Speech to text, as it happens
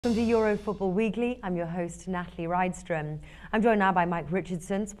Welcome to Euro Football Weekly. I'm your host, Natalie Rydstrom. I'm joined now by Mike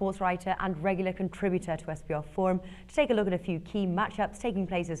Richardson, sports writer and regular contributor to SBRForums, to take a look at a few key matchups taking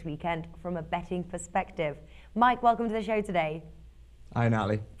place this weekend from a betting perspective. Mike, welcome to the show today. Hi,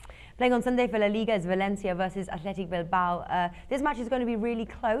 Natalie. Playing on Sunday for La Liga is Valencia versus Athletic Bilbao. This match is going to be really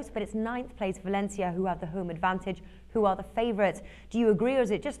close, but it's ninth place Valencia who have the home advantage, who are the favourites. Do you agree, or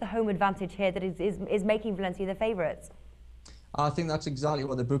is it just the home advantage here that is making Valencia the favourites? I think that's exactly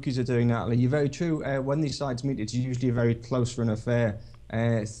what the bookies are doing, Natalie. You're very true. When these sides meet, it's usually a very close-run affair.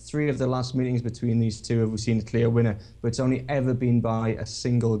 Three of the last meetings between these two have seen a clear winner, but it's only ever been by a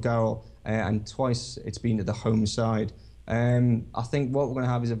single goal, and twice it's been to the home side. I think what we're going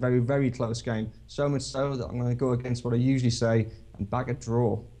to have is a very, very close game. So much so that I'm going to go against what I usually say and back a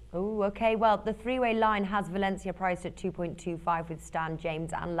draw. Oh, okay. Well, the three-way line has Valencia priced at 2.25 with Stan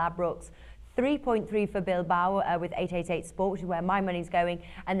James and Labrooks. 3.3 for Bilbao with 888 Sport, which is where my money's going,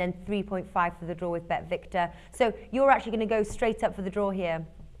 and then 3.5 for the draw with Bet Victor. So you're actually going to go straight up for the draw here?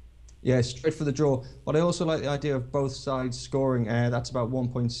 Yeah, straight for the draw. But I also like the idea of both sides scoring. That's about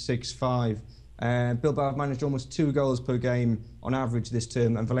 1.65. Bilbao have managed almost 2 goals per game on average this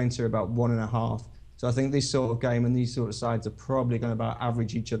term, and Valencia about 1.5. So I think this sort of game and these sort of sides are probably going to about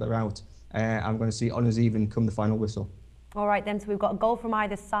average each other out. I'm going to see honours even come the final whistle. All right, then, so we've got a goal from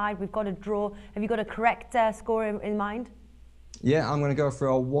either side. We've got a draw. Have you got a correct score in mind? Yeah, I'm going to go for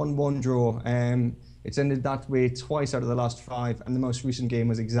a 1-1 draw. It's ended that way twice out of the last 5, and the most recent game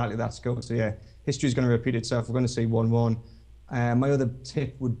was exactly that score. So yeah, history's going to repeat itself. We're going to see 1-1. My other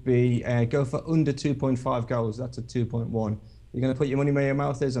tip would be go for under 2.5 goals. That's a 2.1. You're going to put your money where your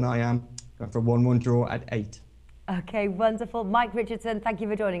mouth is, and I am going for a 1-1 draw at 8. Okay, wonderful. Mike Richardson, thank you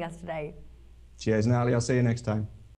for joining us today. Cheers, Natalie. I'll see you next time.